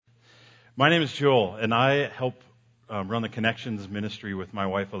My name is Joel, and I help run the Connections ministry with my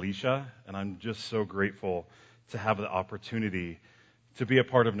wife, Alicia, and I'm just so grateful to have the opportunity to be a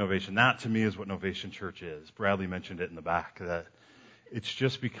part of Novation. That, to me, is what Novation Church is. Bradley mentioned it in the back, that it's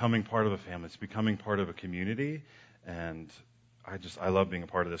just becoming part of a family. It's becoming part of a community, and I love being a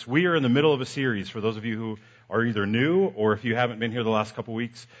part of this. We are in the middle of a series. For those of you who are either new, or if you haven't been here the last couple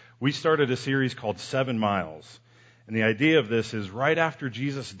weeks, we started a series called 7 Miles. And the idea of this is right after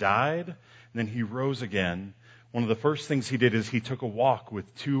Jesus died, and then he rose again, one of the first things he did is he took a walk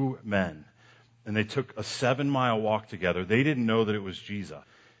with 2 men. And they took a 7-mile walk together. They didn't know that it was Jesus.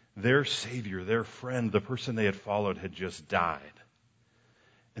 Their Savior, their friend, the person they had followed had just died.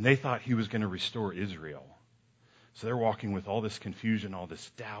 And they thought he was going to restore Israel. So they're walking with all this confusion, all this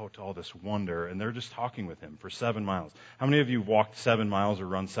doubt, all this wonder, and they're just talking with him for 7 miles. How many of you walked 7 miles or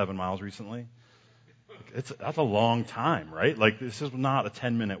run 7 miles recently? That's a long time, right? Like, this is not a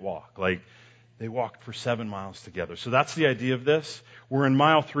 10-minute walk. Like, they walked for 7 miles together. So that's the idea of this. We're in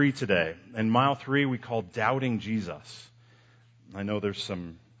mile 3 today. And mile 3 we call Doubting Jesus. I know there's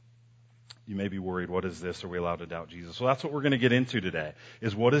you may be worried, what is this? Are we allowed to doubt Jesus? So that's what we're going to get into today,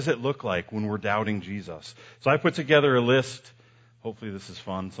 is what does it look like when we're doubting Jesus? So I put together a list. Hopefully this is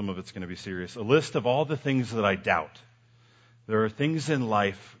fun. Some of it's going to be serious. A list of all the things that I doubt. There are things in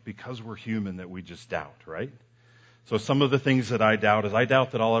life, because we're human, that we just doubt, right? So some of the things that I doubt is I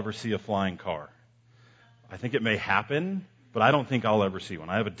doubt that I'll ever see a flying car. I think it may happen, but I don't think I'll ever see one.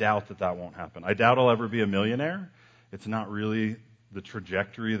 I have a doubt that that won't happen. I doubt I'll ever be a millionaire. It's not really the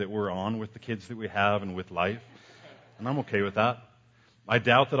trajectory that we're on with the kids that we have and with life. And I'm okay with that. I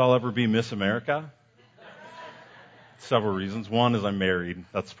doubt that I'll ever be Miss America. Several reasons. One is I'm married.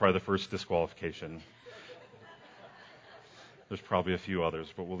 That's probably the first disqualification. There's probably a few others,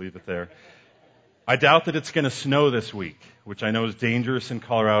 but we'll leave it there. I doubt that it's going to snow this week, which I know is dangerous in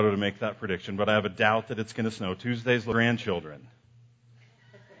Colorado to make that prediction, but I have a doubt that it's going to snow. Tuesday's grandchildren.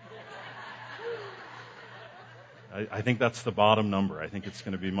 I think that's the bottom number. I think it's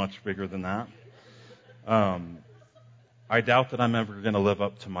going to be much bigger than that. I doubt that I'm ever going to live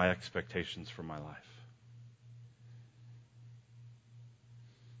up to my expectations for my life.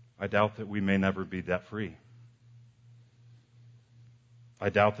 I doubt that we may never be debt-free. I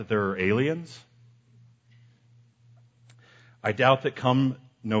doubt that there are aliens. I doubt that come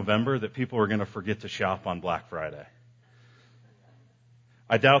November that people are going to forget to shop on Black Friday.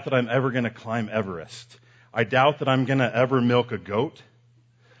 I doubt that I'm ever going to climb Everest. I doubt that I'm going to ever milk a goat.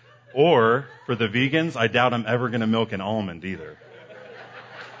 Or, for the vegans, I doubt I'm ever going to milk an almond either.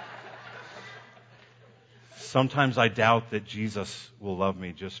 Sometimes I doubt that Jesus will love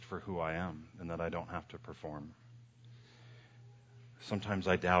me just for who I am and that I don't have to perform. Sometimes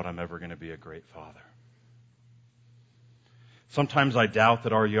I doubt I'm ever going to be a great father. Sometimes I doubt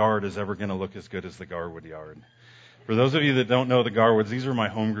that our yard is ever going to look as good as the Garwood yard. For those of you that don't know the Garwoods, these are my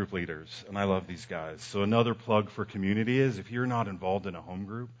home group leaders, and I love these guys. So another plug for community is if you're not involved in a home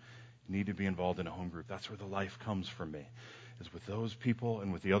group, you need to be involved in a home group. That's where the life comes from me, is with those people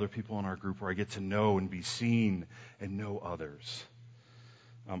and with the other people in our group where I get to know and be seen and know others.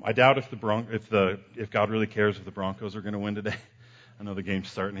 I doubt if God really cares if the Broncos are going to win today. I know the game's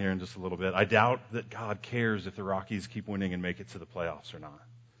starting here in just a little bit. I doubt that God cares if the Rockies keep winning and make it to the playoffs or not.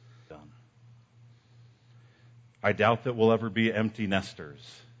 Done. I doubt that we'll ever be empty nesters.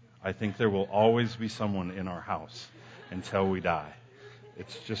 I think there will always be someone in our house until we die.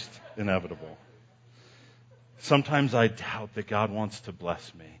 It's just inevitable. Sometimes I doubt that God wants to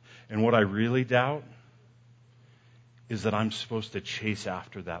bless me. And what I really doubt is that I'm supposed to chase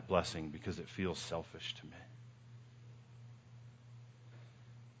after that blessing because it feels selfish to me.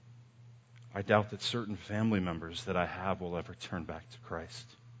 I doubt that certain family members that I have will ever turn back to Christ.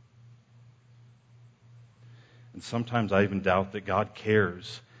 And sometimes I even doubt that God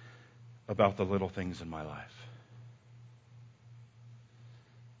cares about the little things in my life.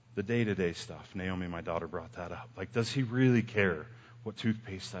 The day-to-day stuff. Naomi, my daughter, brought that up. Like, does he really care what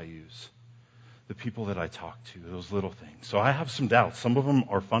toothpaste I use? The people that I talk to, those little things. So I have some doubts. Some of them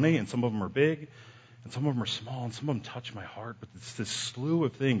are funny and some of them are big. And some of them are small, and some of them touch my heart. But it's this slew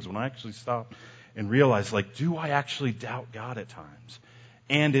of things when I actually stop and realize, like, do I actually doubt God at times?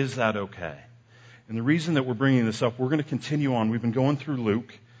 And is that okay? And the reason that we're bringing this up, we're going to continue on. We've been going through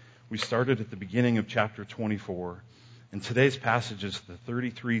Luke. We started at the beginning of chapter 24. And today's passage is the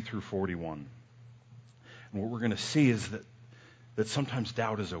 33 through 41. And what we're going to see is that sometimes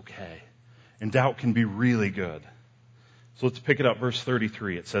doubt is okay. And doubt can be really good. So let's pick it up, verse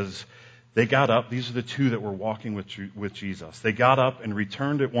 33. It says, they got up. These are the 2 that were walking with Jesus. They got up and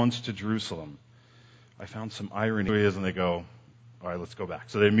returned at once to Jerusalem. I found some irony. And they go, All right, let's go back.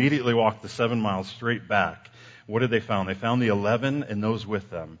 So they immediately walked the 7 miles straight back. What did they found? They found the 11 and those with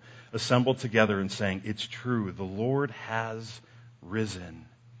them assembled together and saying, "It's true, the Lord has risen."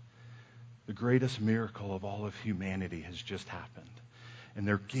 The greatest miracle of all of humanity has just happened. And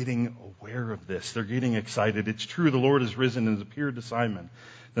they're getting aware of this. They're getting excited. It's true, the Lord has risen and has appeared to Simon.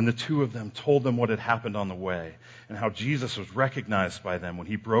 Then the two of them told them what had happened on the way and how Jesus was recognized by them when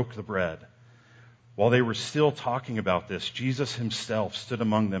he broke the bread. While they were still talking about this, Jesus himself stood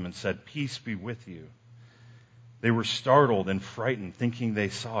among them and said, "Peace be with you." They were startled and frightened, thinking they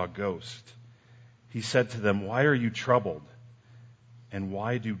saw a ghost. He said to them, "Why are you troubled? And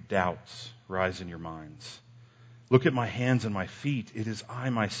why do doubts rise in your minds? Look at my hands and my feet. It is I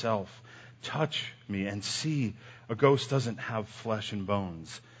myself. Touch me and see. A ghost doesn't have flesh and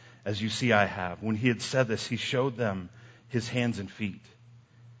bones, as you see I have." When he had said this, he showed them his hands and feet.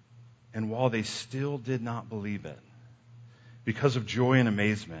 And while they still did not believe it, because of joy and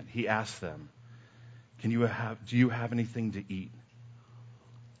amazement, he asked them, do you have anything to eat?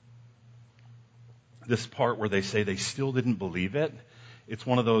 This part where they say they still didn't believe it, it's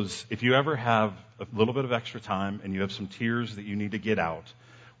one of those, if you ever have a little bit of extra time and you have some tears that you need to get out,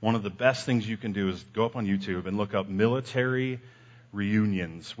 one of the best things you can do is go up on YouTube and look up military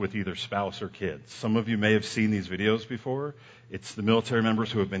reunions with either spouse or kids. Some of you may have seen these videos before. It's the military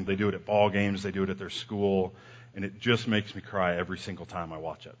members they do it at ball games, they do it at their school, and it just makes me cry every single time I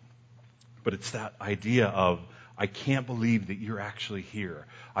watch it. But it's that idea of, I can't believe that you're actually here.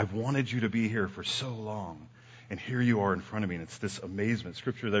 I've wanted you to be here for so long, and here you are in front of me, and it's this amazement.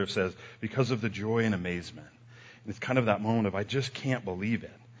 Scripture there says, because of the joy and amazement. And it's kind of that moment of, I just can't believe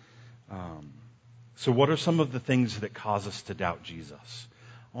it. So what are some of the things that cause us to doubt Jesus?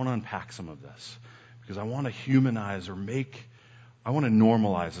 I want to unpack some of this because I want to humanize I want to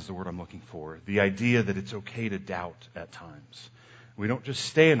normalize is the word I'm looking for, the idea that it's okay to doubt at times. We don't just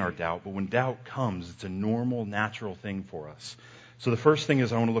stay in our doubt, but when doubt comes, it's a normal, natural thing for us. So the first thing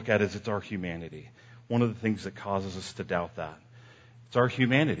I want to look at is it's our humanity. One of the things that causes us to doubt that. It's our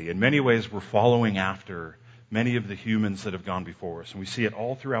humanity. In many ways, we're following after many of the humans that have gone before us. And we see it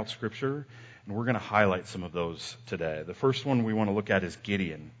all throughout Scripture, and we're going to highlight some of those today. The first one we want to look at is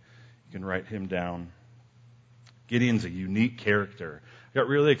Gideon. You can write him down. Gideon's a unique character. I got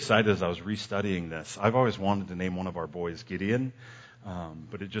really excited as I was restudying this. I've always wanted to name one of our boys Gideon,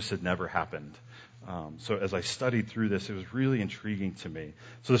 but it just had never happened. So as I studied through this, it was really intriguing to me.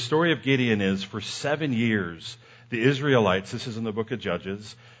 So the story of Gideon is, for 7 years, the Israelites, this is in the book of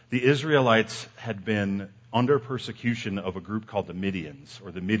Judges, the Israelites had been under persecution of a group called the Midians,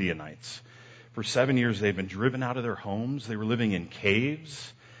 or the Midianites. For 7 years, they've been driven out of their homes. They were living in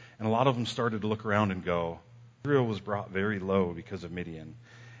caves, and a lot of them started to look around and go, Israel was brought very low because of Midian.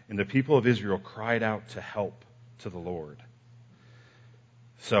 And the people of Israel cried out to help to the Lord.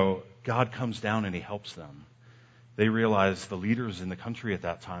 So God comes down and he helps them. They realized the leaders in the country at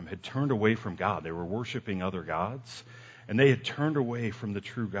that time had turned away from God. They were worshiping other gods, and they had turned away from the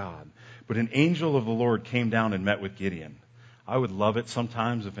true God. But an angel of the Lord came down and met with Gideon. I would love it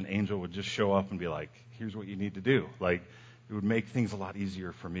sometimes if an angel would just show up and be like, here's what you need to do. Like, it would make things a lot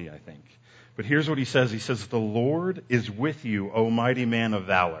easier for me, I think. But here's what he says. He says, "The Lord is with you, O mighty man of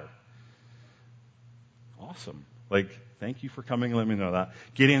valor." Awesome. Like, thank you for coming and let me know that.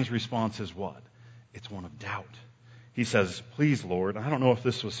 Gideon's response is what? It's one of doubt. He says, "Please, Lord," I don't know if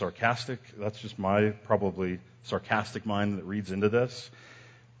this was sarcastic. That's just my probably sarcastic mind that reads into this.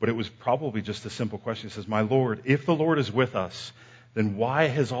 But it was probably just a simple question. He says, "My Lord, if the Lord is with us, then why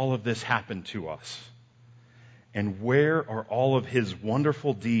has all of this happened to us? And where are all of his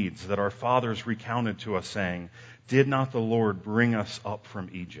wonderful deeds that our fathers recounted to us, saying, 'Did not the Lord bring us up from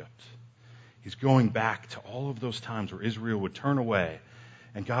Egypt?'" He's going back to all of those times where Israel would turn away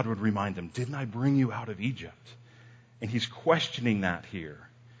and God would remind them, "Didn't I bring you out of Egypt?" And he's questioning that here.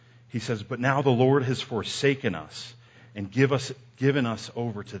 He says, "But now the Lord has forsaken us and given us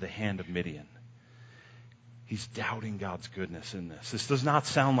over to the hand of Midian." He's doubting God's goodness in this. This does not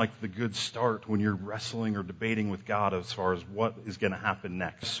sound like the good start when you're wrestling or debating with God as far as what is going to happen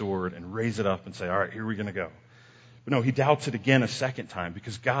next. Sword and raise it up and say, all right, here we're going to go. But no, he doubts it again a second time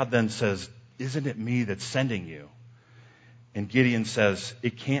because God then says, "Isn't it me that's sending you?" And Gideon says,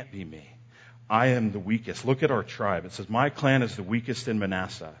 "It can't be me. I am the weakest." Look at our tribe. It says, "My clan is the weakest in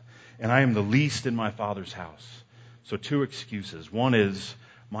Manasseh, and I am the least in my father's house." So 2 excuses. One is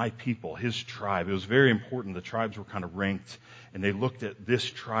my people, his tribe. It was very important. The tribes were kind of ranked, and they looked at this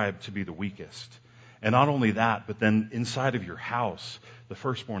tribe to be the weakest. And not only that, but then inside of your house, the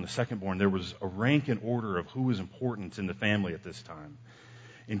firstborn, the secondborn, there was a rank and order of who was important in the family at this time.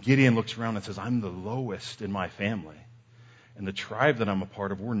 And Gideon looks around and says, "I'm the lowest in my family." and the tribe that I'm a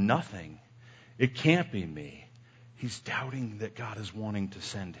part of, we're nothing. It can't be me. He's doubting that God is wanting to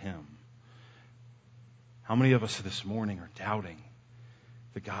send him. How many of us this morning are doubting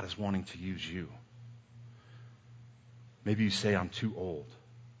that God is wanting to use you? Maybe you say, I'm too old.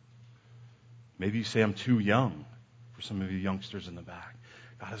 Maybe you say, I'm too young, for some of you youngsters in the back.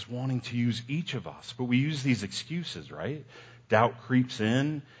 God is wanting to use each of us, but we use these excuses, right? Doubt creeps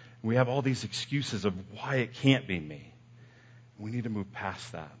in. We have all these excuses of why it can't be me. We need to move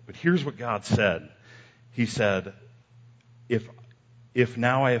past that. But here's what God said. He said, if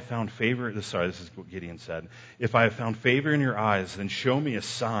now I have found favor, this is what Gideon said. If I have found favor in your eyes, then show me a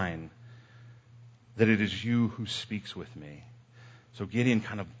sign that it is you who speaks with me. So Gideon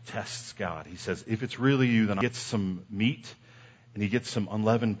kind of tests God. He says, if it's really you, then I'll get some meat, and he gets some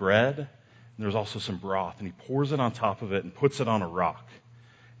unleavened bread, and there's also some broth, and he pours it on top of it and puts it on a rock.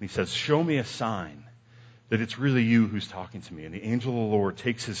 And he says, show me a sign that it's really you who's talking to me. And the angel of the Lord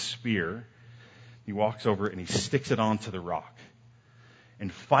takes his spear, he walks over it, and he sticks it onto the rock.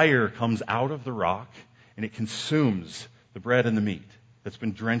 And fire comes out of the rock, and it consumes the bread and the meat that's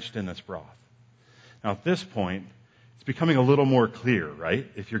been drenched in this broth. Now at this point, it's becoming a little more clear, right?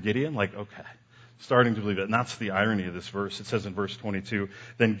 If you're Gideon, like, okay, starting to believe it. And that's the irony of this verse. It says in verse 22,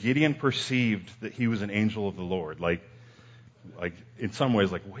 then Gideon perceived that he was an angel of the Lord. Like in some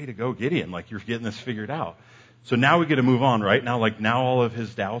ways, like, way to go, Gideon. Like, you're getting this figured out. So now we get to move on, right? Now all of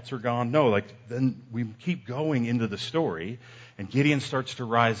his doubts are gone. No, then we keep going into the story, and Gideon starts to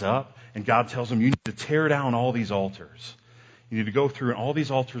rise up, and God tells him, you need to tear down all these altars. You need to go through, and all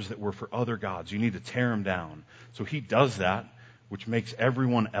these altars that were for other gods, you need to tear them down. So he does that, which makes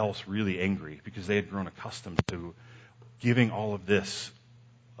everyone else really angry, because they had grown accustomed to giving all of this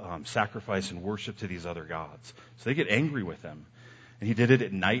sacrifice and worship to these other gods. So they get angry with him. And he did it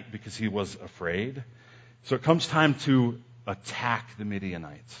at night because he was afraid. So it comes time to attack the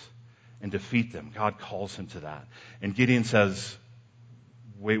Midianites and defeat them. God calls him to that. And Gideon says,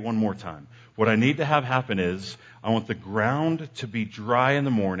 wait one more time. What I need to have happen is, I want the ground to be dry in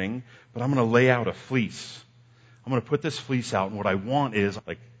the morning, but I'm going to lay out a fleece. I'm going to put this fleece out, and what I want is,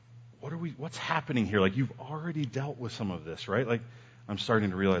 what's happening here? Like, you've already dealt with some of this, right? Like, I'm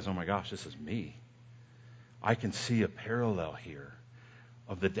starting to realize, oh my gosh, this is me. I can see a parallel here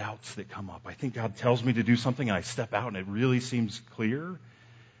of the doubts that come up. I think God tells me to do something, and I step out, and it really seems clear,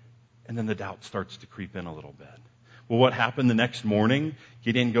 and then the doubt starts to creep in a little bit. Well, what happened the next morning?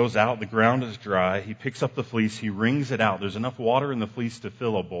 Gideon goes out, the ground is dry, he picks up the fleece, he wrings it out. There's enough water in the fleece to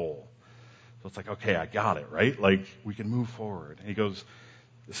fill a bowl. So it's like, okay, I got it, right? Like, we can move forward. And he goes,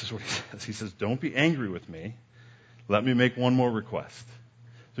 this is what he says. He says, don't be angry with me. Let me make one more request.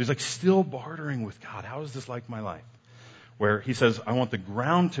 So he's like still bartering with God. How is this like my life? Where he says, I want the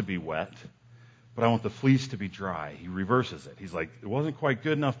ground to be wet, but I want the fleece to be dry. He reverses it. He's like, it wasn't quite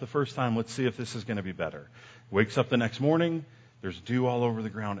good enough the first time. Let's see if this is going to be better. Wakes up the next morning. There's dew all over the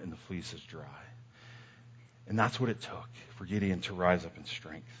ground, and the fleece is dry. And that's what it took for Gideon to rise up in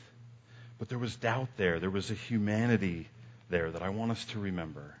strength. But there was doubt there. There was a humanity there that I want us to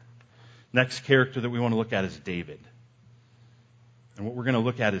remember. Next character that we want to look at is David. And what we're going to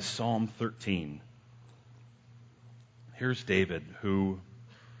look at is Psalm 13. Here's David, who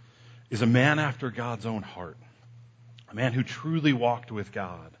is a man after God's own heart. A man who truly walked with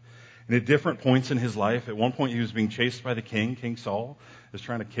God. And at different points in his life, at one point he was being chased by the king, King Saul, is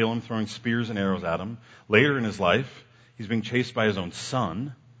trying to kill him, throwing spears and arrows at him. Later in his life, he's being chased by his own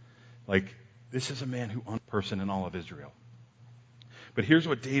son. Like, this is a man who was a person in all of Israel. But here's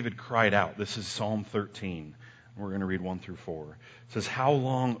what David cried out. This is Psalm 13. We're going to read 1 through 4. It says, how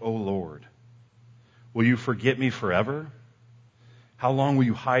long, O Lord, will you forget me forever? How long will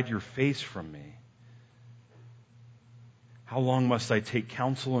you hide your face from me? How long must I take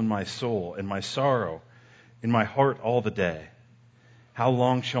counsel in my soul and my sorrow in my heart all the day? How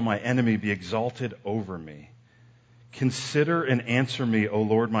long shall my enemy be exalted over me? Consider and answer me, O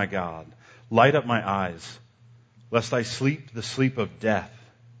Lord my God. Light up my eyes, lest I sleep the sleep of death,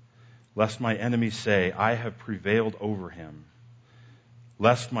 lest my enemies say, I have prevailed over him,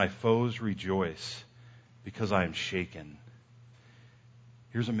 lest my foes rejoice because I am shaken.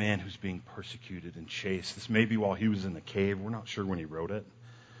 Here's a man who's being persecuted and chased. This may be while he was in the cave. We're not sure when he wrote it.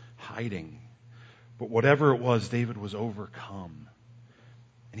 Hiding. But whatever it was, David was overcome.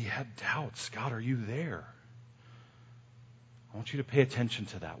 And he had doubts. God, are you there? I want you to pay attention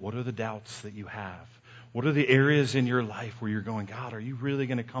to that. What are the doubts that you have? What are the areas in your life where you're going, God, are you really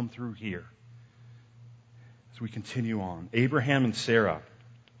going to come through here? As we continue on. Abraham and Sarah.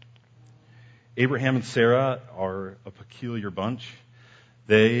 Abraham and Sarah are a peculiar bunch.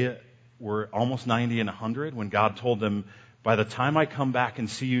 They were almost 90 and 100 when God told them, By the time I come back and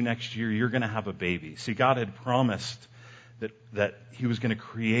see you next year, you're going to have a baby. See, God had promised that he was going to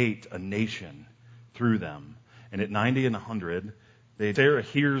create a nation through them. And at 90 and 100, Sarah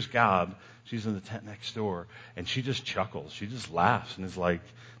hears God. She's in the tent next door, and she just chuckles. She just laughs and is like,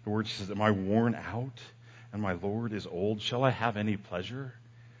 the word says, am I worn out and my Lord is old? Shall I have any pleasure?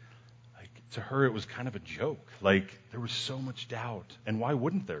 Like, to her, it was kind of a joke. Like, there was so much doubt. And why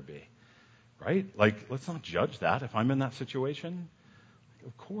wouldn't there be? Right? Like, let's not judge that. If I'm in that situation,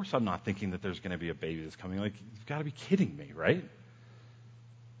 of course I'm not thinking that there's going to be a baby that's coming. Like, you've got to be kidding me, right?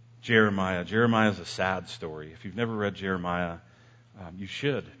 Jeremiah. Jeremiah is a sad story. If you've never read Jeremiah, you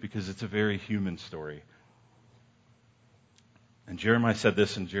should, because it's a very human story. And Jeremiah said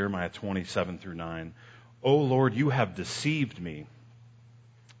this in Jeremiah 27-9. O Lord, you have deceived me,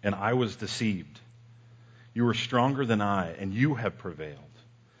 and I was deceived. You are stronger than I, and you have prevailed.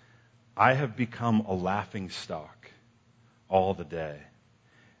 I have become a laughing stock all the day.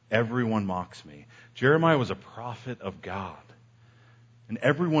 Everyone mocks me. Jeremiah was a prophet of God, and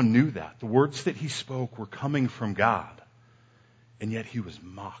everyone knew that. The words that he spoke were coming from God, and yet he was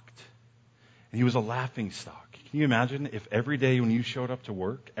mocked. And he was a laughing stock. Can you imagine if every day when you showed up to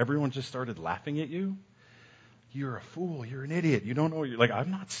work, everyone just started laughing at you? You're a fool. You're an idiot. You don't know what you're like.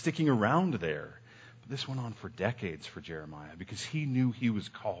 I'm not sticking around there. But this went on for decades for Jeremiah because he knew he was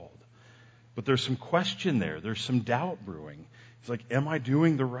called. But there's some question there. There's some doubt brewing. He's like, am I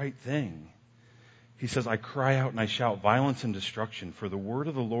doing the right thing? He says, I cry out and I shout violence and destruction, for the word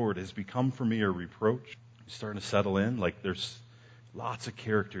of the Lord has become for me a reproach. It's starting to settle in. Like, there's lots of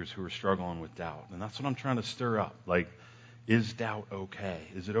characters who are struggling with doubt. And that's what I'm trying to stir up. Like, is doubt okay?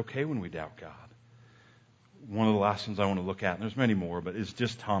 Is it okay when we doubt God? One of the last ones I want to look at, and there's many more, but is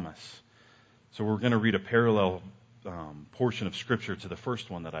just Thomas. So we're going to read a parallel portion of Scripture to the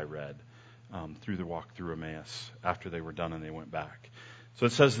first one that I read through the walk through Emmaus after they were done and they went back. So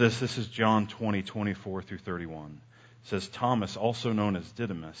it says this is John 20:24-31. It says, Thomas, also known as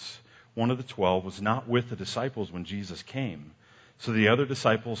Didymus, one of the 12, was not with the disciples when Jesus came. So the other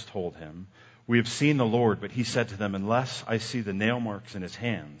disciples told him, we have seen the Lord, but he said to them, unless I see the nail marks in his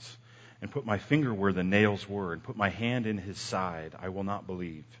hands, and put my finger where the nails were, and put my hand in his side, I will not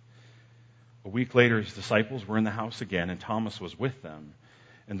believe. A week later, his disciples were in the house again, and Thomas was with them.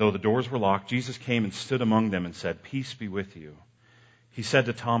 And though the doors were locked, Jesus came and stood among them and said, peace be with you. He said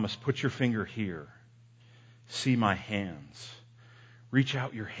to Thomas, put your finger here. See my hands. Reach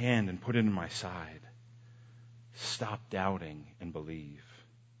out your hand and put it in my side. Stop doubting and believe.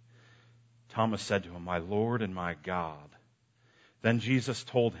 Thomas said to him, my Lord and my God. Then Jesus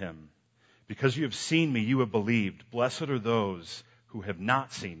told him, because you have seen me, you have believed. Blessed are those who have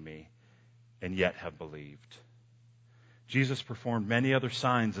not seen me and yet have believed. Jesus performed many other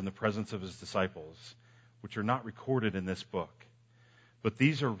signs in the presence of his disciples, which are not recorded in this book. But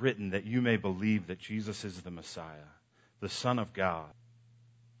these are written that you may believe that Jesus is the Messiah, the Son of God.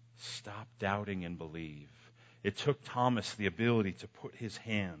 Stop doubting and believe. It took Thomas the ability to put his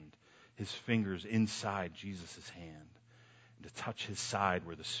fingers inside Jesus' hand, and to touch his side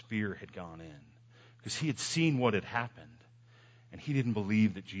where the spear had gone in. Because he had seen what had happened, and he didn't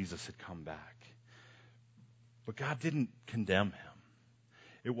believe that Jesus had come back. But God didn't condemn him.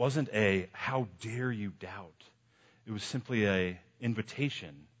 It wasn't a, how dare you doubt? It was simply an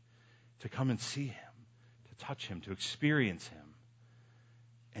invitation to come and see him, to touch him, to experience him.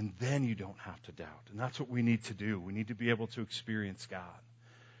 And then you don't have to doubt. And that's what we need to do. We need to be able to experience God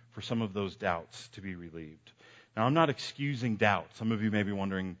for some of those doubts to be relieved. Now, I'm not excusing doubt. Some of you may be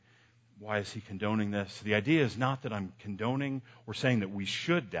wondering, why is he condoning this? The idea is not that I'm condoning or saying that we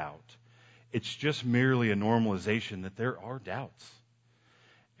should doubt. It's just merely a normalization that there are doubts.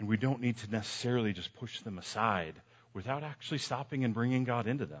 And we don't need to necessarily just push them aside without actually stopping and bringing God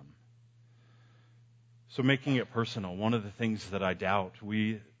into them. So making it personal, one of the things that I doubt,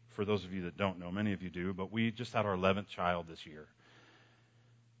 for those of you that don't know, many of you do, but we just had our 11th child this year.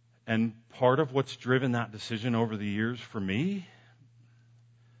 And part of what's driven that decision over the years for me,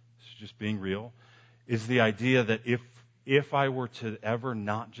 just being real, is the idea that if I were to ever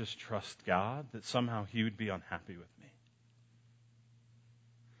not just trust God, that somehow he would be unhappy with me.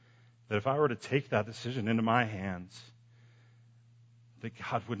 That if I were to take that decision into my hands, that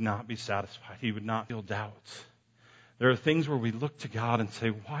God would not be satisfied. He would not feel doubts. There are things where we look to God and say,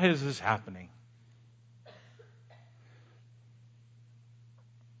 why is this happening?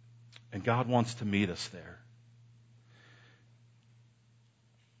 And God wants to meet us there.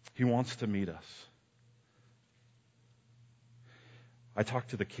 He wants to meet us. I talk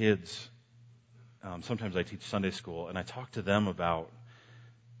to the kids. Sometimes I teach Sunday school, and I talk to them about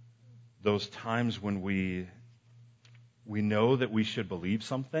those times when we We know that we should believe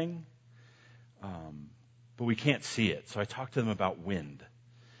something, but we can't see it. So I talked to them about wind.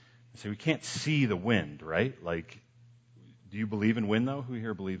 I say, we can't see the wind, right? Like, do you believe in wind, though? Who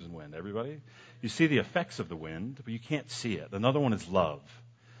here believes in wind? Everybody? You see the effects of the wind, but you can't see it. Another one is love.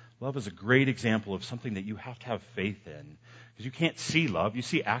 Love is a great example of something that you have to have faith in. Because you can't see love. You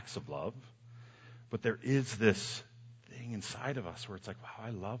see acts of love. But there is this thing inside of us where it's like, wow, I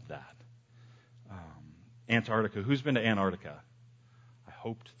love that. Antarctica. Who's been to Antarctica? I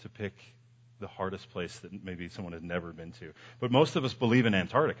hoped to pick the hardest place that maybe someone had never been to. But most of us believe in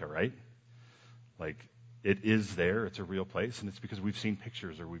Antarctica, right? Like, it is there. It's a real place. And it's because we've seen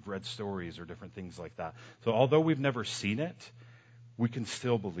pictures or we've read stories or different things like that. So although we've never seen it, we can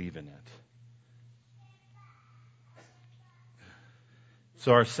still believe in it.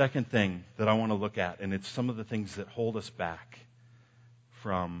 So our second thing that I want to look at, and it's some of the things that hold us back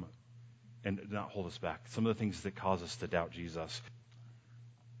from, and not hold us back, some of the things that cause us to doubt Jesus.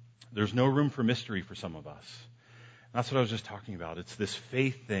 There's no room for mystery for some of us. That's what I was just talking about. It's this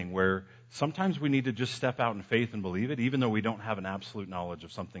faith thing where sometimes we need to just step out in faith and believe it, even though we don't have an absolute knowledge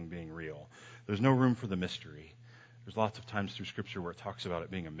of something being real. There's no room for the mystery. There's lots of times through Scripture where it talks about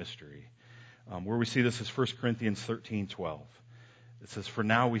it being a mystery. Where we see this is 1 Corinthians 13:12. It says, "For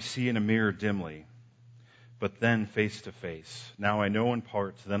now we see in a mirror dimly, but then face to face. Now I know in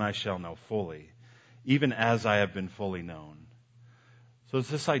part, then I shall know fully, even as I have been fully known." So it's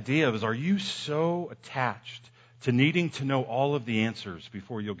this idea of, are you so attached to needing to know all of the answers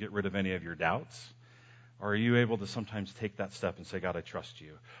before you'll get rid of any of your doubts? Or are you able to sometimes take that step and say, God, I trust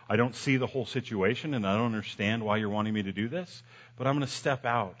you. I don't see the whole situation and I don't understand why you're wanting me to do this, but I'm going to step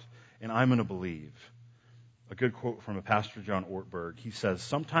out and I'm going to believe. A good quote from a pastor, John Ortberg. He says,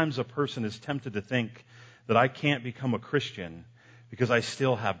 "Sometimes a person is tempted to think that I can't become a Christian because I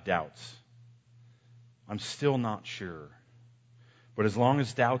still have doubts. I'm still not sure. But as long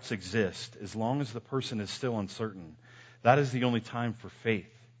as doubts exist, as long as the person is still uncertain, that is the only time for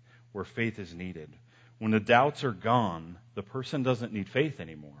faith, where faith is needed. When the doubts are gone, the person doesn't need faith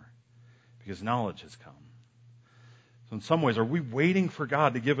anymore because knowledge has come." So in some ways, are we waiting for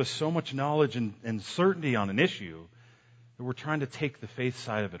God to give us so much knowledge and certainty on an issue that we're trying to take the faith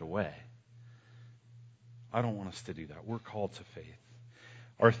side of it away? I don't want us to do that. We're called to faith.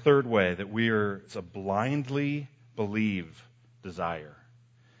 Our third way that it's a blindly believe desire.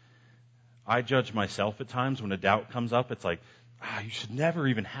 I judge myself at times when a doubt comes up. It's like, you should never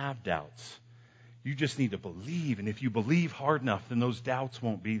even have doubts. You just need to believe. And if you believe hard enough, then those doubts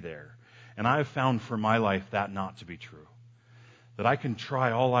won't be there. And I've found for my life that not to be true. That I can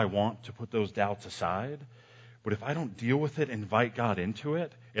try all I want to put those doubts aside, but if I don't deal with it, invite God into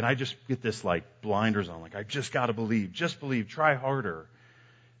it, and I just get this like blinders on, like I just got to believe, try harder,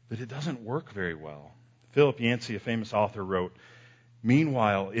 that it doesn't work very well. Philip Yancey, a famous author, wrote,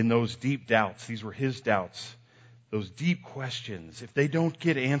 "Meanwhile, in those deep doubts," these were his doubts, those deep questions, if they don't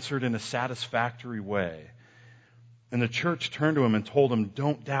get answered in a satisfactory way, and the church turned to him and told him,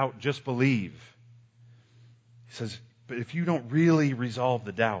 "Don't doubt, just believe." He says, but if you don't really resolve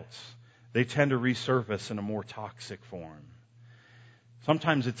the doubts, they tend to resurface in a more toxic form.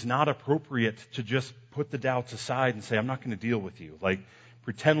 Sometimes it's not appropriate to just put the doubts aside and say, "I'm not going to deal with you." Like,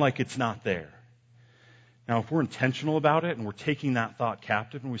 pretend like it's not there. Now, if we're intentional about it and we're taking that thought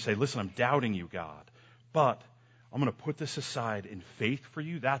captive and we say, "Listen, I'm doubting you, God, but I'm going to put this aside in faith for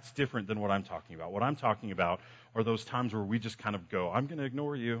you," that's different than what I'm talking about. What I'm talking about are those times where we just kind of go, "I'm going to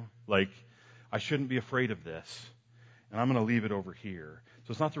ignore you. Like, I shouldn't be afraid of this. And I'm going to leave it over here."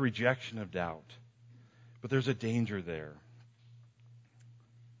 So it's not the rejection of doubt, but there's a danger there.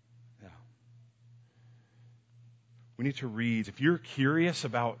 Yeah. We need to read. If you're curious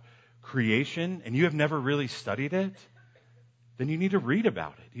about creation and you have never really studied it, then you need to read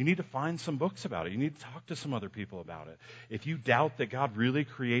about it. You need to find some books about it. You need to talk to some other people about it. If you doubt that God really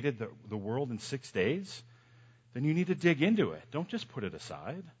created the world in 6 days, then you need to dig into it. Don't just put it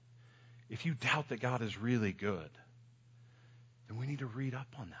aside. If you doubt that God is really good, then we need to read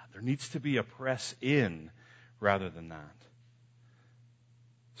up on that. There needs to be a press in rather than that.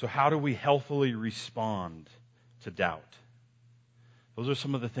 So how do we healthily respond to doubt? Those are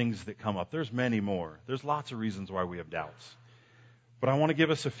some of the things that come up. There's many more. There's lots of reasons why we have doubts. But I want to give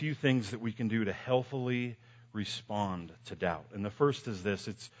us a few things that we can do to healthily respond to doubt. And the first is this: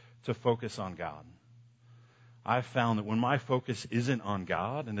 it's to focus on God. I've found that when my focus isn't on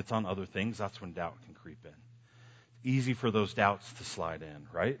God and it's on other things, that's when doubt can creep in. It's easy for those doubts to slide in,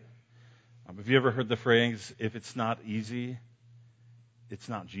 right? Have you ever heard the phrase, "If it's not easy, it's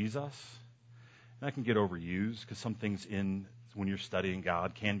not Jesus"? And that can get overused because some things when you're studying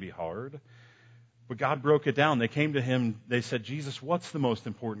God can be hard. But God broke it down. They came to him, they said, Jesus, what's the most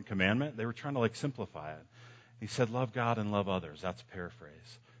important commandment? They were trying to simplify it. He said, love God and love others. That's a paraphrase.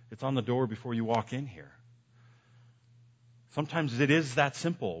 It's on the door before you walk in here. Sometimes it is that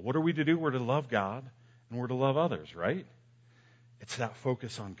simple. What are we to do? We're to love God and we're to love others, right? It's that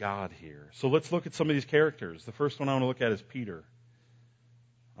focus on God here. So let's look at some of these characters. The first one I want to look at is Peter.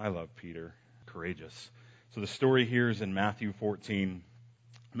 I love Peter. Courageous. So the story here is in Matthew 14.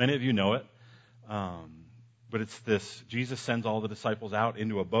 Many of you know it. But it's this. Jesus sends all the disciples out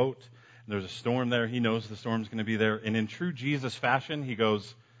into a boat. And there's a storm there. He knows the storm's going to be there. And in true Jesus fashion, he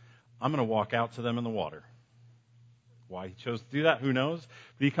goes, I'm going to walk out to them in the water. Why he chose to do that, who knows?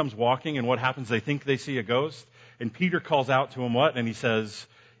 But he comes walking, and what happens? They think they see a ghost. And Peter calls out to him what? And he says,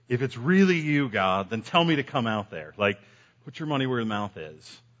 if it's really you, God, then tell me to come out there. Put your money where your mouth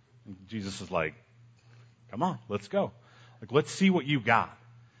is. And Jesus is like, come on, let's go. Let's see what you got.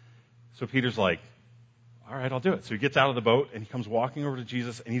 So Peter's like, all right, I'll do it. So he gets out of the boat, and he comes walking over to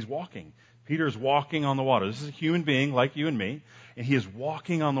Jesus, and he's walking. Peter's walking on the water. This is a human being like you and me, and he is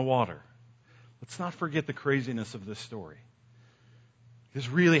walking on the water. Let's not forget the craziness of this story. This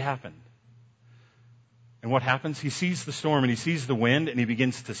really happened. And what happens? He sees the storm and he sees the wind and he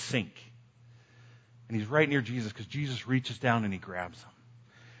begins to sink. And he's right near Jesus because Jesus reaches down and he grabs him.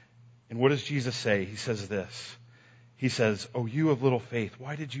 And what does Jesus say? He says this. He says, oh, you of little faith,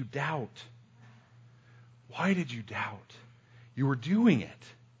 why did you doubt? Why did you doubt? You were doing it.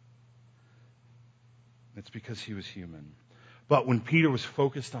 It's because he was human. But when Peter was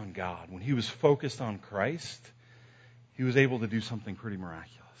focused on God, when he was focused on Christ, he was able to do something pretty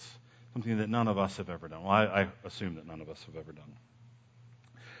miraculous. Something that none of us have ever done. Well, I assume that none of us have ever done.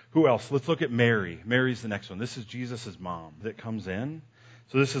 Who else? Let's look at Mary. Mary's the next one. This is Jesus' mom that comes in.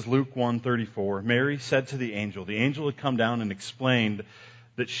 So this is Luke 1:34. Mary said to the angel had come down and explained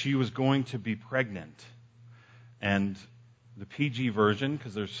that she was going to be pregnant. And the PG version,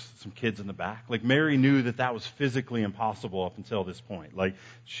 because there's some kids in the back, Mary knew that was physically impossible up until this point.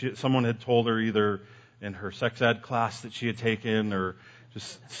 Someone had told her either in her sex ed class that she had taken or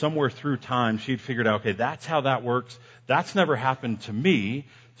just somewhere through time, she'd figured out, okay, that's how that works. That's never happened to me.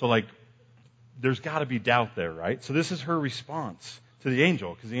 So there's got to be doubt there, right? So this is her response to the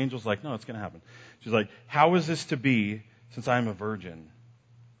angel, because the angel's like, no, it's going to happen. She's like, how is this to be since I'm a virgin?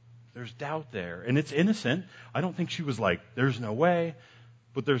 There's doubt there. And it's innocent. I don't think she was like, there's no way.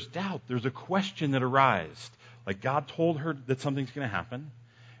 But there's doubt. There's a question that arose. God told her that something's going to happen.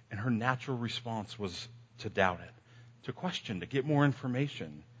 And her natural response was to doubt it, to question, to get more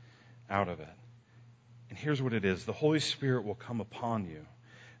information out of it. And here's what it is. The Holy Spirit will come upon you,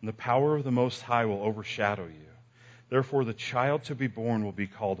 and the power of the Most High will overshadow you. Therefore, the child to be born will be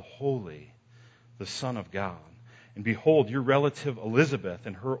called Holy, the Son of God. And behold, your relative Elizabeth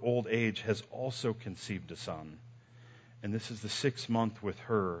in her old age has also conceived a son. And this is the 6th month with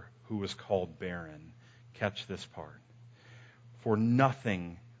her who was called barren. Catch this part. For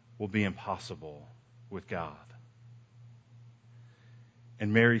nothing will be impossible with God.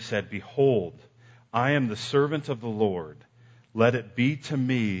 And Mary said, behold, I am the servant of the Lord. Let it be to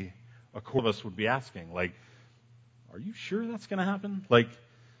me, according to us would be asking, are you sure that's going to happen?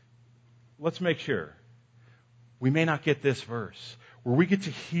 Let's make sure. We may not get this verse where we get to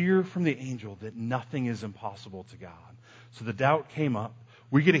hear from the angel that nothing is impossible to God. So the doubt came up.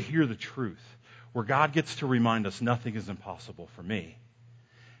 We get to hear the truth where God gets to remind us nothing is impossible for me.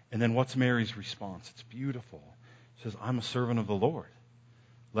 And then what's Mary's response? It's beautiful. She says, I'm a servant of the Lord.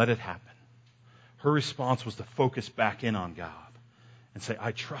 Let it happen. Her response was to focus back in on God and say,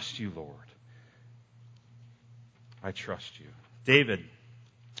 I trust you, Lord. I trust you. David,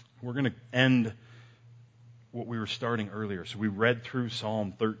 we're going to end what we were starting earlier. So we read through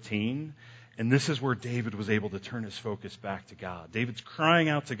Psalm 13, and this is where David was able to turn his focus back to God. David's crying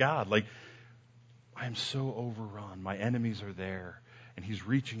out to God, I am so overrun. My enemies are there. And he's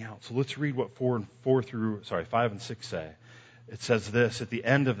reaching out. So let's read what 5 and 6 say. It says this at the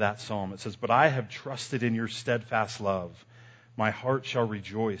end of that psalm. It says, but I have trusted in your steadfast love. My heart shall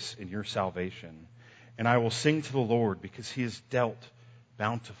rejoice in your salvation. And I will sing to the Lord because he has dealt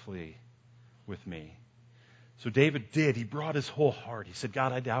bountifully with me. So David did. He brought his whole heart. He said,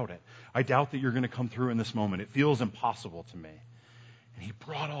 God, I doubt it. I doubt that you're going to come through in this moment. It feels impossible to me. And he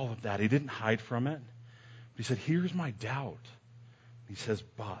brought all of that. He didn't hide from it. But he said, here's my doubt. He says,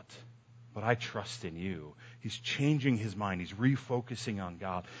 but I trust in you. He's changing his mind. He's refocusing on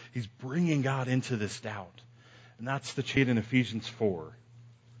God. He's bringing God into this doubt. And that's the chain in Ephesians 4.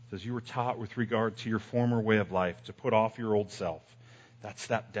 It says, you were taught with regard to your former way of life to put off your old self. That's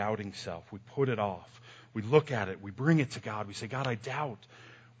that doubting self. We put it off. We look at it. We bring it to God. We say, God, I doubt.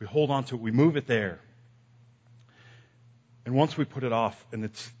 We hold on to it. We move it there. And once we put it off, and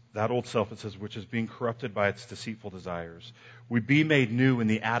it's that old self, it says, which is being corrupted by its deceitful desires, we be made new in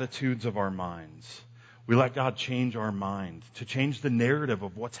the attitudes of our minds. We let God change our mind, to change the narrative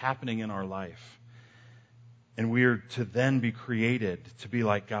of what's happening in our life. And we are to then be created to be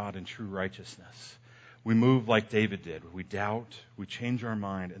like God in true righteousness. We move like David did. We doubt, we change our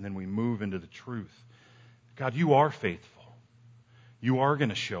mind, and then we move into the truth. God, you are faithful. You are going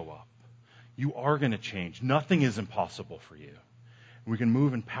to show up. You are going to change. Nothing is impossible for you. We can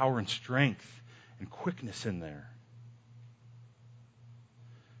move in power and strength and quickness in there.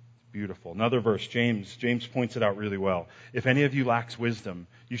 Beautiful. Another verse, James points it out really well. If any of you lacks wisdom,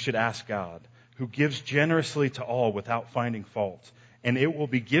 you should ask God, who gives generously to all without finding fault, and it will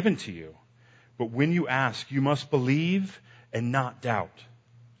be given to you. But when you ask, you must believe and not doubt.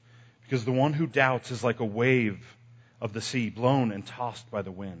 Because the one who doubts is like a wave of the sea, blown and tossed by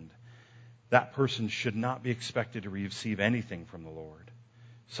the wind. That person should not be expected to receive anything from the Lord.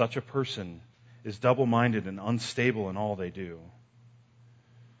 Such a person is double-minded and unstable in all they do.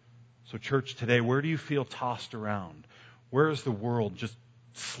 So church, today, where do you feel tossed around? Where is the world just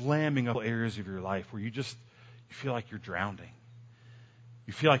slamming up areas of your life where you feel like you're drowning?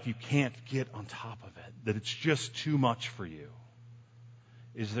 You feel like you can't get on top of it, that it's just too much for you.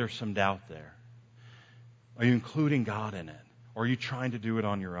 Is there some doubt there? Are you including God in it? Or are you trying to do it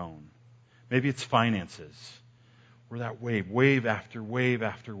on your own? Maybe it's finances. We're that wave after wave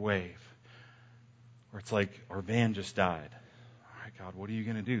after wave. Where it's like our van just died. All right, God, what are you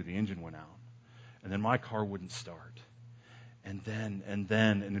going to do? The engine went out. And then my car wouldn't start. And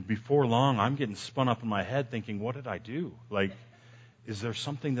then before long, I'm getting spun up in my head thinking, what did I do? Like, is there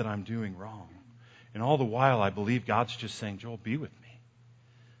something that I'm doing wrong? And all the while, I believe God's just saying, Joel, be with me.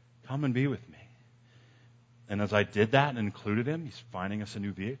 Come and be with me. And as I did that and included him, he's finding us a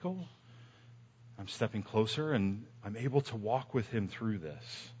new vehicle. I'm stepping closer and I'm able to walk with him through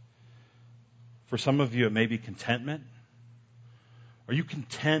this. For some of you, it may be contentment. Are you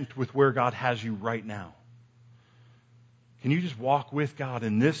content with where God has you right now? Can you just walk with God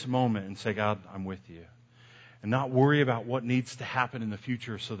in this moment and say, God, I'm with you? And not worry about what needs to happen in the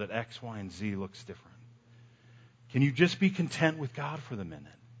future so that X, Y, and Z looks different. Can you just be content with God for the minute?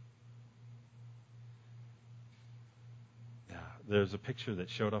 There's a picture that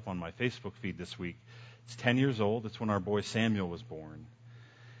showed up on my Facebook feed this week. It's 10 years old. It's when our boy Samuel was born.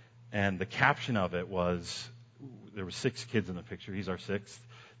 And the caption of it was, there were 6 kids in the picture. He's our 6th.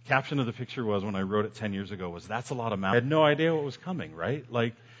 The caption of the picture was, when I wrote it 10 years ago, was, that's a lot of mouth. I had no idea what was coming, right?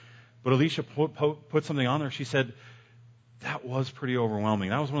 But Alicia put something on there. She said, that was pretty overwhelming.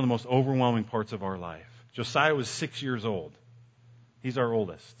 That was one of the most overwhelming parts of our life. Josiah was 6 years old. He's our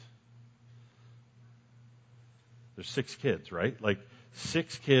oldest. There's 6 kids, right?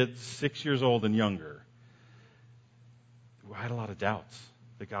 6 kids, 6 years old and younger. I had a lot of doubts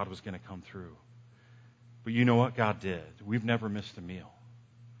that God was going to come through. But you know what? God did. We've never missed a meal.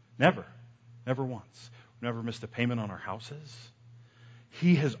 Never. Never once. We've never missed a payment on our houses.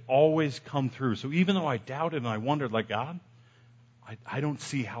 He has always come through. So even though I doubted and I wondered, God, I don't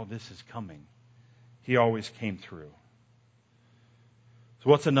see how this is coming. He always came through. So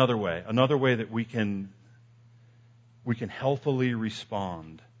what's another way? Another way that we can healthily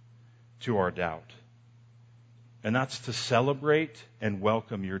respond to our doubt. And that's to celebrate and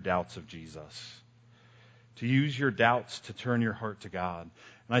welcome your doubts of Jesus. To use your doubts to turn your heart to God.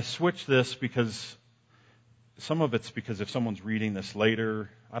 And I switch this because some of it's because if someone's reading this later,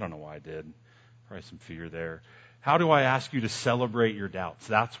 I don't know why I did. Probably some fear there. How do I ask you to celebrate your doubts?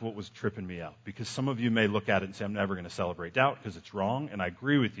 That's what was tripping me up. Because some of you may look at it and say, I'm never going to celebrate doubt because it's wrong. And I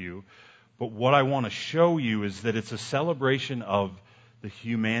agree with you. But what I want to show you is that it's a celebration of the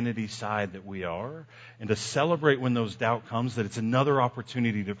humanity side that we are. And to celebrate when those doubt comes, that it's another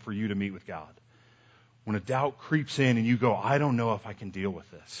opportunity for you to meet with God. When a doubt creeps in and you go, I don't know if I can deal with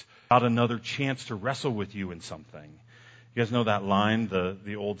this. Not another chance to wrestle with you in something. You guys know that line,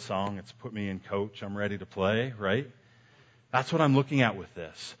 the old song, it's put me in coach, I'm ready to play, right? That's what I'm looking at with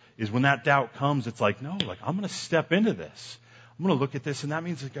this, is when that doubt comes, it's I'm going to step into this. I'm going to look at this, and that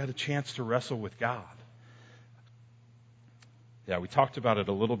means I've got a chance to wrestle with God. Yeah, we talked about it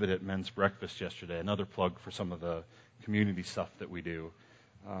a little bit at men's breakfast yesterday, another plug for some of the community stuff that we do.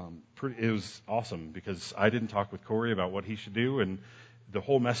 It was awesome because I didn't talk with Corey about what he should do, and the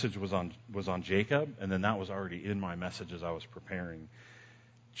whole message was on Jacob, and then that was already in my message as I was preparing.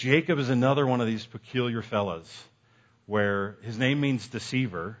 Jacob is another one of these peculiar fellas where his name means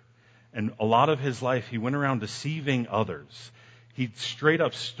deceiver, and a lot of his life he went around deceiving others. He straight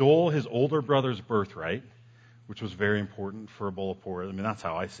up stole his older brother's birthright, which was very important for a bowl of porridge. I mean, that's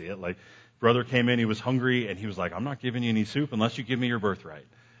how I see it. Like, brother came in, he was hungry, and he was like, I'm not giving you any soup unless you give me your birthright.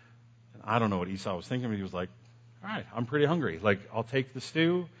 And I don't know what Esau was thinking, but he was like, all right, I'm pretty hungry. Like, I'll take the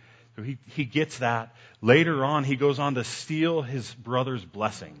stew. So he gets that. Later on, he goes on to steal his brother's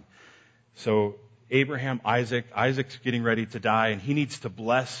blessing. So Isaac's getting ready to die, and he needs to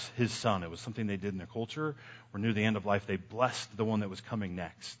bless his son. It was something they did in their culture, where near the end of life, they blessed the one that was coming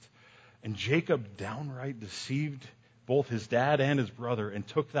next. And Jacob downright deceived both his dad and his brother and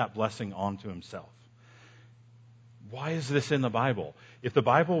took that blessing onto himself. Why is this in the Bible? If the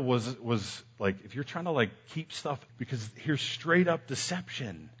Bible was like, if you're trying to like keep stuff, because here's straight up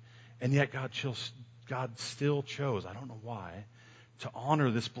deception, and yet God still chose, I don't know why, to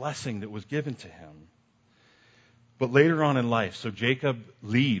honor this blessing that was given to him. But later on in life, so Jacob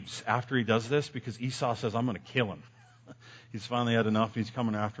leaves after he does this because Esau says, I'm going to kill him. He's finally had enough, and he's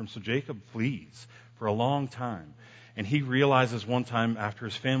coming after him. So Jacob flees for a long time. And he realizes one time after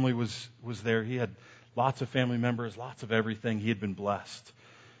his family was there, he had lots of family members, lots of everything. He had been blessed.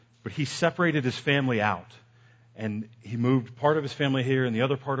 But he separated his family out. And he moved part of his family here and the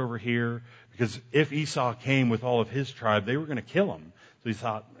other part over here. Because if Esau came with all of his tribe, they were going to kill him. So he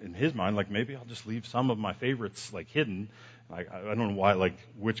thought in his mind, like, maybe I'll just leave some of my favorites like hidden. Like, I don't know why, like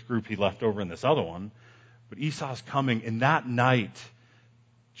which group he left over in this other one. But Esau's coming, and that night,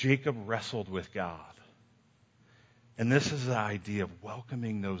 Jacob wrestled with God. And this is the idea of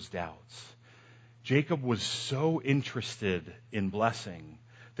welcoming those doubts. Jacob was so interested in blessing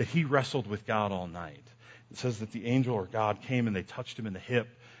that he wrestled with God all night. It says that the angel or God came and they touched him in the hip.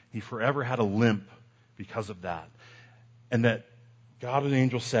 He forever had a limp because of that. And that God and the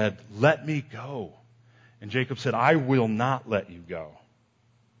angel said, let me go. And Jacob said, I will not let you go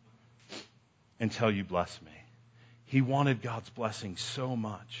until you bless me. He wanted God's blessing so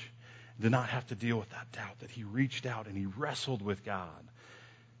much, did not have to deal with that doubt, that he reached out and he wrestled with God.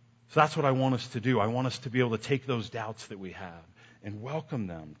 So that's what I want us to do. I want us to be able to take those doubts that we have and welcome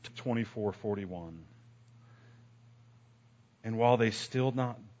them to 24:41. And while they still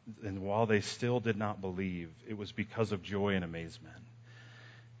did not believe, it was because of joy and amazement.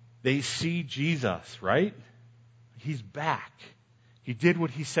 They see Jesus, right? He's back. He did what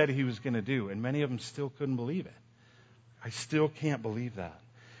he said he was going to do, and many of them still couldn't believe it. I still can't believe that.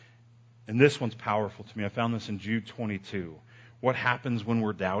 And this one's powerful to me. I found this in Jude 22. What happens when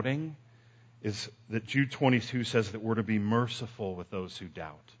we're doubting is that Jude 22 says that we're to be merciful with those who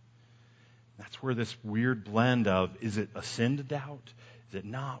doubt. That's where this weird blend of, is it a sin to doubt? Is it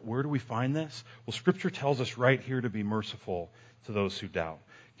not? Where do we find this? Well, Scripture tells us right here to be merciful to those who doubt.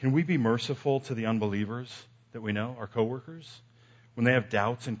 Can we be merciful to the unbelievers that we know, our coworkers, when they have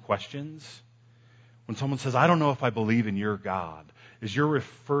doubts and questions? When someone says, I don't know if I believe in your God, is your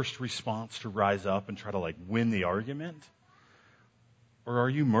first response to rise up and try to like win the argument? Or are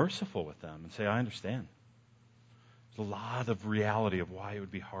you merciful with them and say, I understand? There's a lot of reality of why it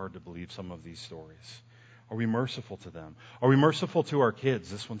would be hard to believe some of these stories. Are we merciful to them? Are we merciful to our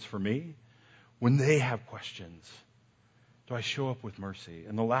kids? This one's for me. When they have questions, do I show up with mercy?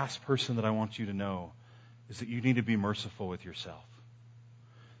 And the last person that I want you to know is that you need to be merciful with yourself.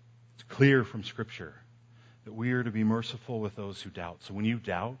 It's clear from Scripture that we are to be merciful with those who doubt. So when you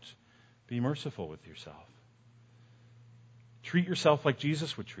doubt, be merciful with yourself. Treat yourself like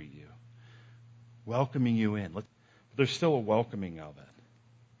Jesus would treat you, welcoming you in. But there's still a welcoming of it.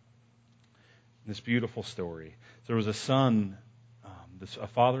 This beautiful story. There was a son, a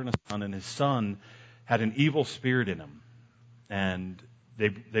father and a son, and his son had an evil spirit in him. And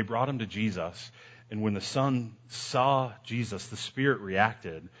they brought him to Jesus. And when the son saw Jesus, the spirit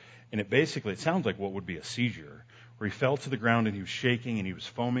reacted. And it sounds like what would be a seizure, where he fell to the ground and he was shaking and he was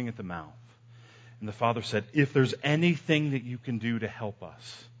foaming at the mouth. And the father said, if there's anything that you can do to help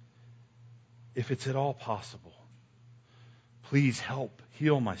us, if it's at all possible, please help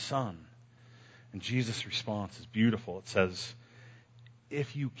heal my son. And Jesus' response is beautiful. It says,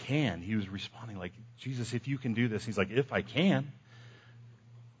 if you can. He was responding like, Jesus, if you can do this. He's like, if I can.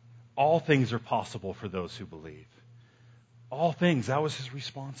 All things are possible for those who believe. All things. That was his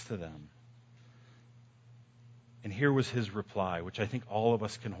response to them. And here was his reply, which I think all of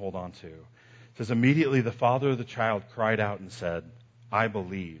us can hold on to. It says, immediately the father of the child cried out and said, I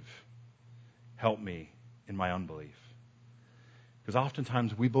believe. Help me in my unbelief. Because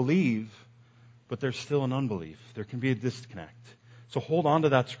oftentimes we believe, but there's still an unbelief. There can be a disconnect. So hold on to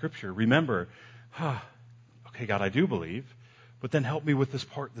that scripture. Remember, okay, God, I do believe, but then help me with this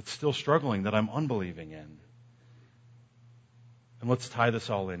part that's still struggling, that I'm unbelieving in. And let's tie this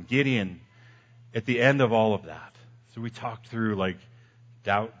all in. Gideon, at the end of all of that, so we talked through like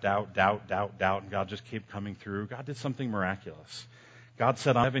doubt, doubt, doubt, doubt, doubt, and God just kept coming through. God did something miraculous. God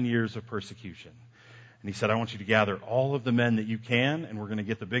said, 7 years of persecution. And he said, I want you to gather all of the men that you can, and we're going to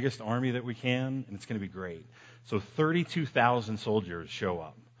get the biggest army that we can, and it's going to be great. So 32,000 soldiers show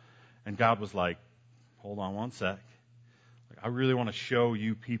up. And God was like, hold on one sec. I really want to show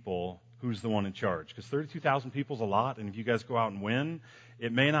you people who's the one in charge. Because 32,000 people is a lot, and if you guys go out and win,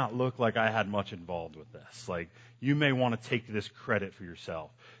 it may not look like I had much involved with this. Like, you may want to take this credit for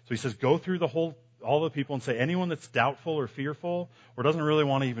yourself. So he says, go through all the people and say, anyone that's doubtful or fearful or doesn't really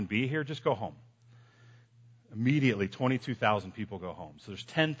want to even be here, just go home. Immediately, 22,000 people go home. So there's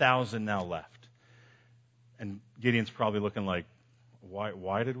 10,000 now left. And Gideon's probably looking like,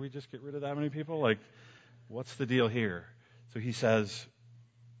 why did we just get rid of that many people? Like, what's the deal here? So he says,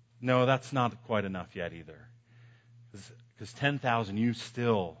 no, that's not quite enough yet either. Because 10,000, you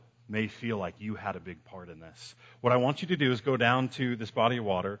still may feel like you had a big part in this. What I want you to do is go down to this body of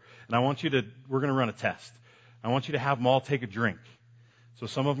water, and we're going to run a test. I want you to have them all take a drink. So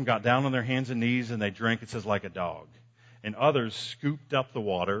some of them got down on their hands and knees and they drank, it says, like a dog. And others scooped up the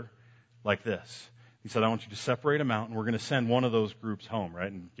water like this. He said, I want you to separate them out, and we're going to send one of those groups home,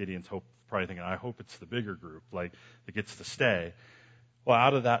 right? And Gideon's probably thinking, I hope it's the bigger group, like, that gets to stay. Well,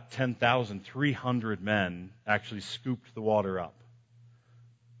 out of that 10,000, 300 men actually scooped the water up.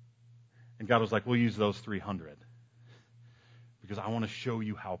 And God was like, we'll use those 300. Because I want to show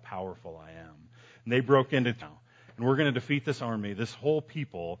you how powerful I am. And they broke into town. And we're going to defeat this army, this whole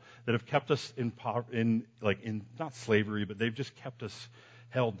people that have kept us in not slavery, but they've just kept us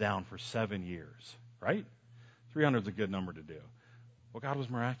held down for 7 years, right? 300 is a good number to do. Well, God was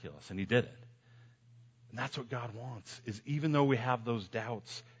miraculous, and he did it. And that's what God wants, is even though we have those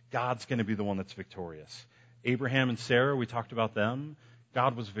doubts, God's going to be the one that's victorious. Abraham and Sarah, we talked about them.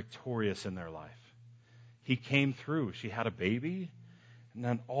 God was victorious in their life. He came through. She had a baby. And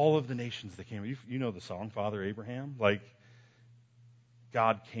then all of the nations that came, you know the song, Father Abraham? Like,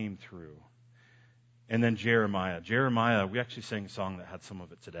 God came through. And then Jeremiah. Jeremiah, we actually sang a song that had some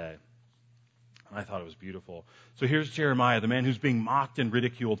of it today. And I thought it was beautiful. So here's Jeremiah, the man who's being mocked and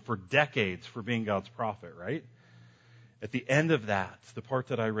ridiculed for decades for being God's prophet, right? At the end of that, the part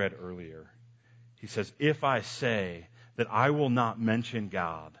that I read earlier, he says, if I say that I will not mention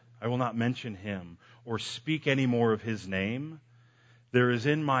God, I will not mention him, or speak any more of his name, there is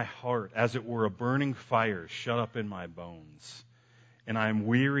in my heart, as it were, a burning fire shut up in my bones, and I am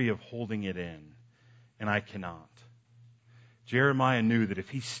weary of holding it in, and I cannot. Jeremiah knew that if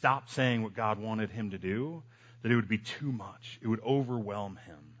he stopped saying what God wanted him to do, that it would be too much. It would overwhelm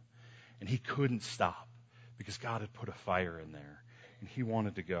him. And he couldn't stop because God had put a fire in there, and he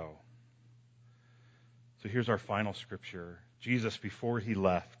wanted to go. So here's our final scripture. Jesus, before he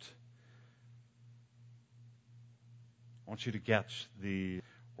left, I want you to get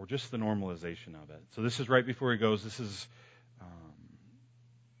just the normalization of it. So this is right before he goes. This is,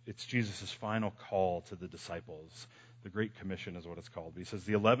 it's Jesus' final call to the disciples. The Great Commission is what it's called. But he says,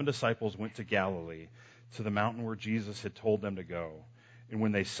 the 11 disciples went to Galilee, to the mountain where Jesus had told them to go. And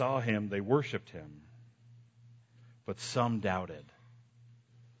when they saw him, they worshiped him. But some doubted.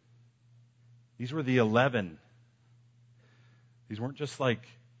 These were the 11. These weren't just like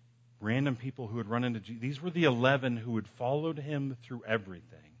random people who had run into Jesus. These were the 11 who had followed him through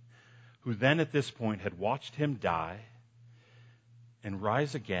everything, who then at this point had watched him die and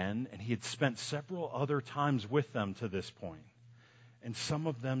rise again, and he had spent several other times with them to this point. And some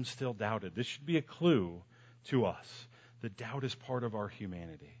of them still doubted. This should be a clue to us that doubt is part of our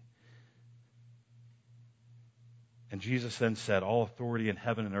humanity. And Jesus then said, all authority in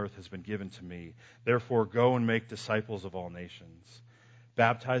heaven and earth has been given to me. Therefore, go and make disciples of all nations,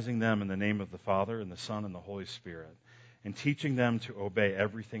 baptizing them in the name of the Father and the Son and the Holy Spirit, and teaching them to obey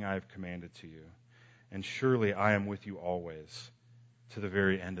everything I have commanded to you. And surely I am with you always, to the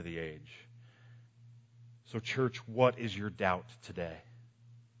very end of the age. So, church, what is your doubt today?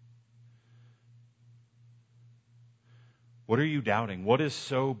 What are you doubting? What is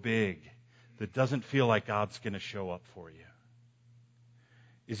so big that doesn't feel like God's going to show up for you?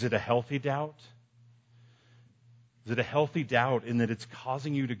 Is it a healthy doubt? Is it a healthy doubt in that it's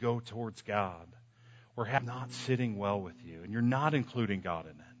causing you to go towards God, or not sitting well with you, and you're not including God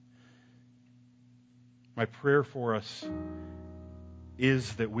in it? My prayer for us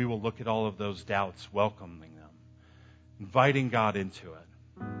is that we will look at all of those doubts, welcoming them, inviting God into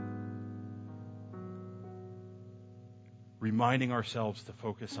it, reminding ourselves to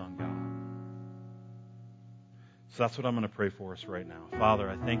focus on God. So that's what I'm going to pray for us right now. Father,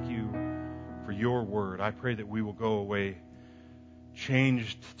 I thank you for your word. I pray that we will go away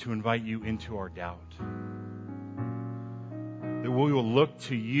changed to invite you into our doubt. that we will look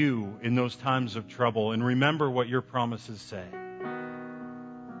to you in those times of trouble and remember what your promises say.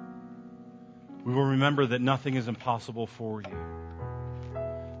 We will remember that nothing is impossible for you,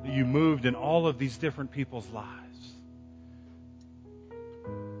 that you moved in all of these different people's lives.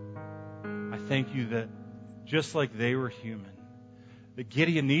 I thank you that just like they were human, that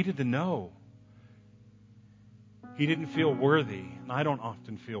Gideon needed to know. He didn't feel worthy, and I don't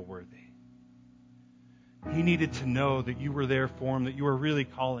often feel worthy. He needed to know that you were there for him, that you were really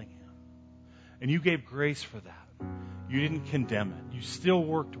calling him. And you gave grace for that. You didn't condemn it. You still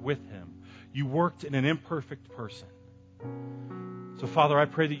worked with him. You worked in an imperfect person. So, Father, I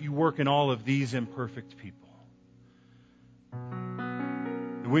pray that you work in all of these imperfect people.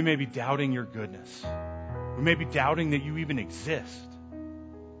 That we may be doubting your goodness. We may be doubting that you even exist.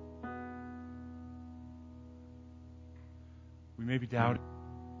 We may be doubting.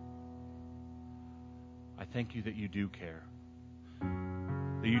 I thank you that you do care.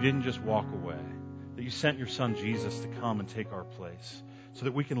 That you didn't just walk away. That you sent your son Jesus to come and take our place so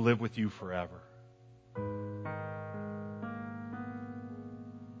that we can live with you forever.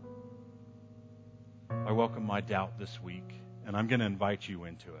 I welcome my doubt this week, and I'm going to invite you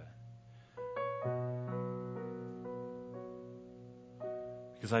into it.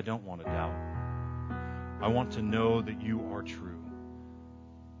 Because I don't want to doubt. I want to know that you are true.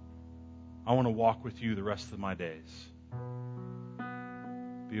 I want to walk with you the rest of my days.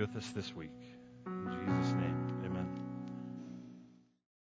 Be with us this week. In Jesus' name.